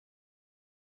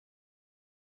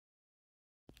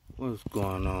What's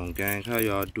going on, gang? How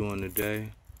y'all doing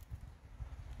today?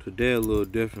 Today a little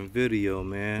different video,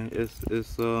 man.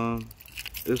 It's a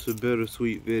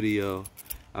bittersweet video.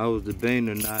 I was debating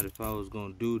or not if I was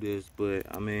gonna do this, but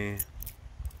I mean,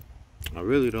 I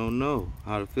really don't know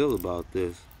how to feel about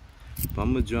this. But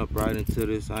I'm gonna jump right into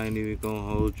this. I ain't even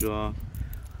gonna hold y'all.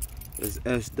 It's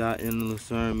S.in the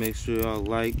Lucerne. Make sure y'all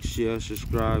like, share,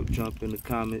 subscribe, jump in the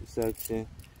comment section,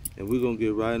 and we're gonna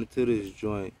get right into this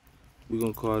joint. We're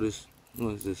gonna call this,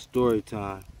 what is this, story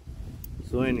time.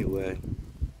 So anyway,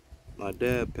 my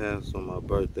dad passed on my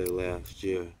birthday last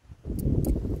year,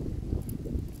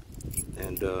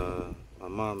 and my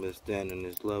mom been staying in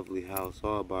this lovely house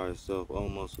all by herself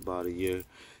almost about a year.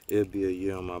 It'll be a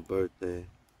year on my birthday,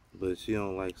 but she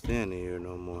don't like staying in here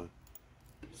no more.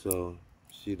 So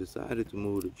she decided to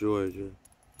move to Georgia,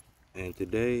 and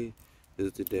today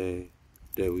is the day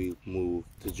that we moved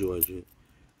to Georgia.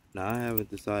 Now, I haven't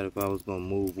decided if I was gonna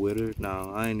move with her.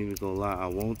 Now, I ain't even gonna lie, I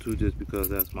want to just because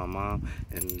that's my mom,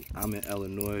 and I'm in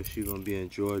Illinois, she's gonna be in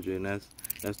Georgia, and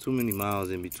that's too many miles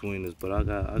in between us. But I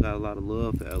got a lot of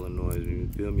love for Illinois, you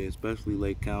feel me? Especially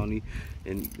Lake County,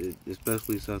 and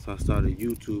especially since I started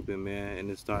YouTubing, man,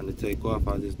 and it's starting to take off.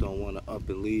 I just don't want to up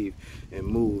and leave and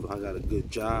move. I got a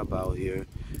good job out here,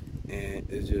 and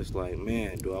it's just like,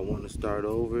 man, do I want to start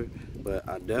over? But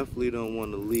I definitely don't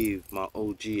want to leave my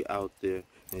OG out there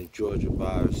in Georgia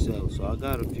by herself. So I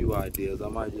got a few ideas. I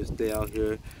might just stay out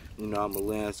here, you know, I'm a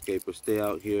landscaper, stay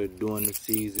out here during the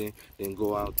season, then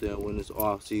go out there when it's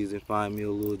off season, find me a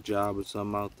little job or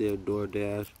something out there,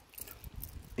 DoorDash,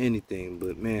 anything.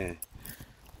 But man,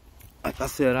 like I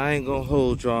said, I ain't gonna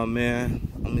hold y'all, man.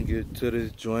 I'm gonna get to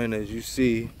this joint. As you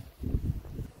see,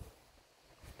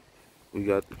 we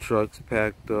got the trucks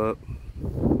packed up,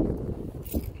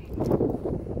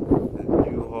 the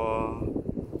U-Haul,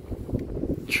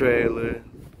 trailer.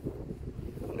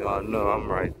 Y'all know I'm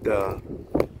right there.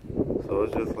 So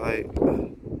it's just like,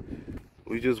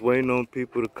 we just waiting on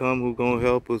people to come who gonna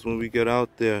help us when we get out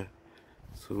there.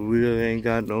 So we really ain't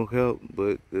got no help,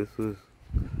 but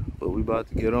we about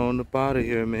to get on up out of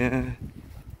here, man.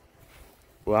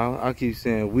 Well, I keep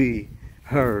saying we,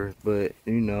 her, but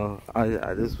you know,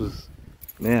 this was,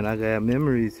 man, I got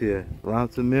memories here,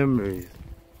 lots of memories.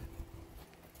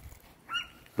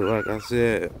 But like I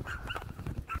said,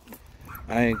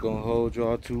 I ain't gonna hold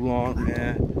y'all too long,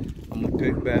 man. I'm gonna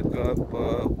pick back up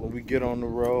when we get on the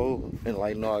road. And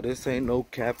like, no, this ain't no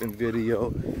capping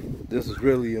video. This is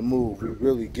really a move. We're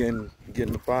really getting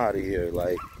up out of here.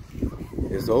 Like,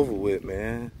 it's over with,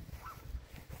 man.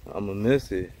 I'm gonna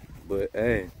miss it. But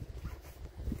hey,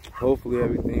 hopefully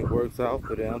everything works out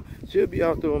for them. She'll be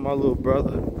out there with my little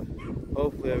brother.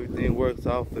 Hopefully everything works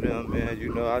out for them, man.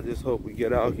 You know, I just hope we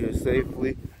get out here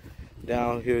safely.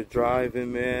 Down here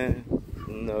driving, man.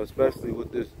 You know, especially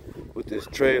with this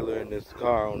trailer and this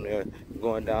car on there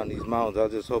going down these mountains. I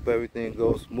just hope everything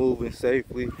goes smooth and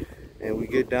safely, and we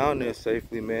get down there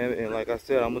safely, man. And like I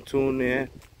said, I'm gonna tune in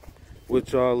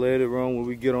with y'all later on when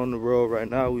we get on the road. Right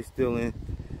now we still in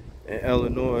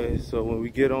Illinois, so when we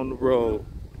get on the road,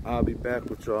 I'll be back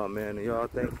with y'all, man. And y'all,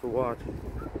 thanks for watching.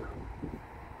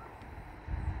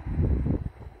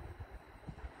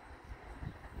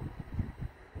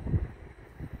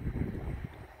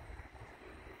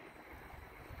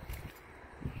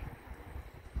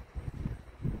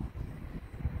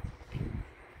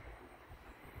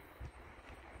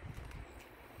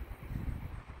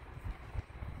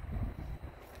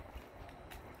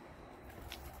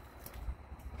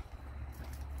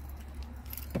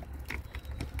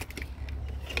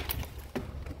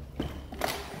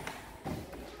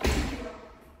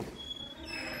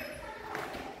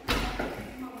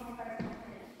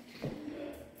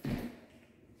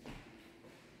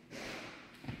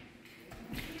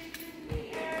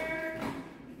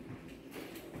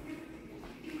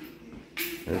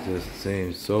 It just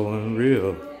seems so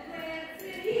unreal.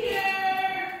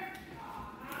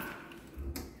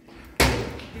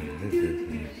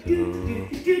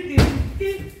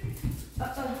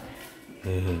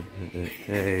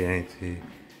 Hey, Auntie.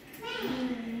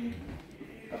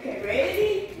 Okay,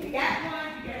 ready? You got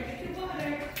one. You gotta get your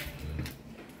water.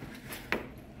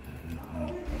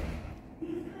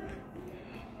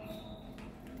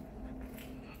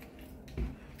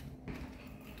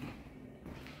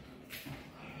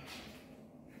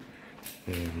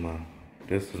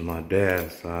 This is my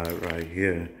dad's side right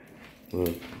here.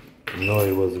 Look, you know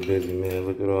he was a busy man.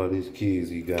 Look at all these keys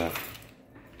he got.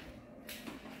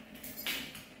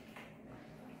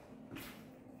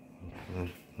 You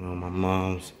know, my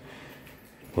mom's,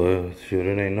 well, shoot,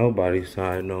 it ain't nobody's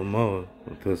side no more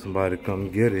until somebody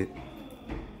come get it.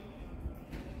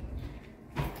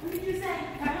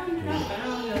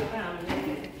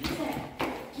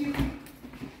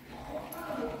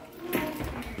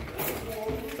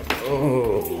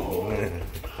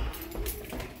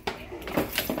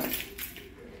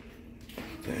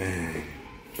 Dang.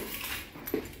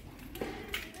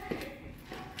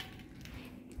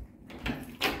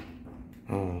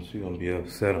 Oh, she's gonna be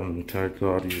upset I'm gonna turn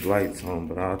all these lights on,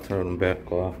 but I'll turn them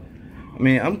back off. I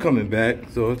mean, I'm coming back,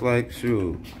 so it's like,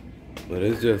 shoot. But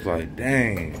it's just like,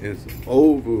 dang, it's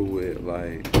over with,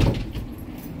 like.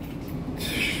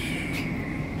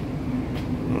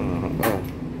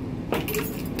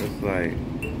 It's like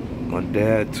my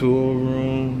dad's tool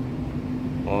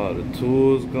room, all the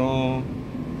tools gone.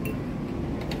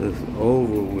 It's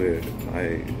over with.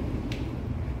 Like,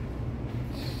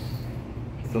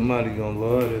 somebody gonna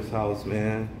love this house,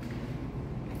 man.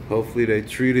 Hopefully they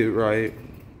treat it right,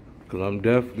 cause I'm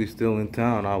definitely still in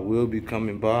town. I will be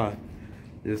coming by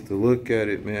just to look at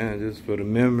it, man, just for the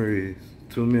memories.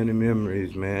 Too many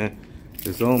memories, man.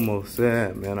 It's almost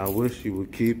sad, man. I wish she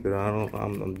would keep it.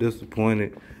 I'm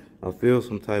disappointed. I feel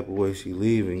some type of way she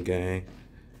leaving, gang.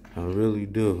 I really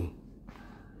do.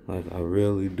 Like, I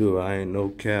really do. I ain't no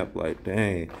cap. Like,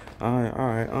 dang. All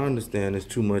right, I understand it's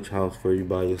too much house for you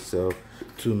by yourself.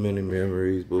 Too many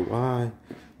memories. But why?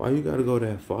 Why you gotta go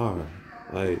that far?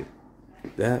 Like,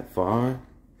 that far?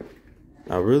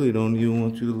 I really don't even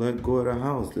want you to let go of the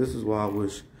house. This is why I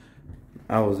wish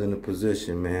I was in a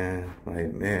position, man.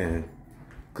 Like, man.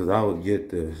 Because I would get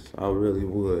this. I really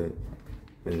would.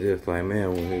 And just like,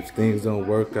 man, if things don't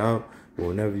work out,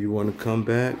 whenever you want to come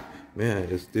back, man,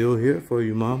 it's still here for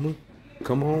you, mama.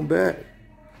 Come on back.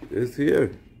 It's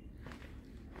here.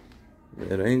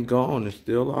 It ain't gone. It's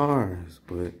still ours.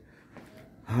 But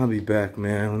I'll be back,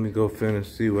 man. Let me go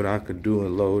finish, see what I could do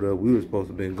and load up. We were supposed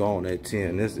to have been gone at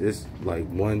 10. It's like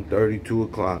 1:30, 2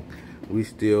 o'clock. We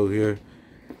still here.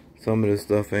 Some of this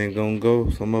stuff ain't gonna go.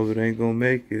 Some of it ain't gonna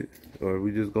make it. Or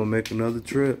we just gonna make another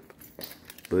trip.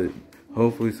 But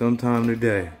hopefully sometime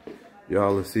today,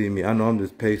 y'all will see me. I know I'm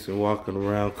just pacing, walking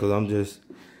around, cause I'm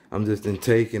just in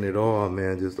taking it all,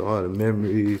 man. Just all the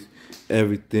memories,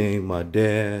 everything. My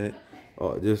dad,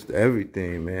 just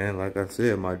everything, man. Like I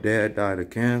said, my dad died of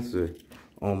cancer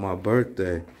on my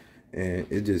birthday, and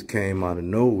it just came out of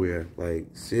nowhere. Like,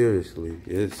 seriously,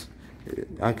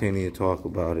 I can't even talk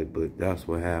about it, but that's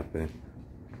what happened.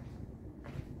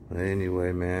 But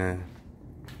anyway, man.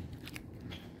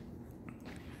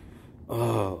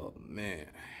 Oh.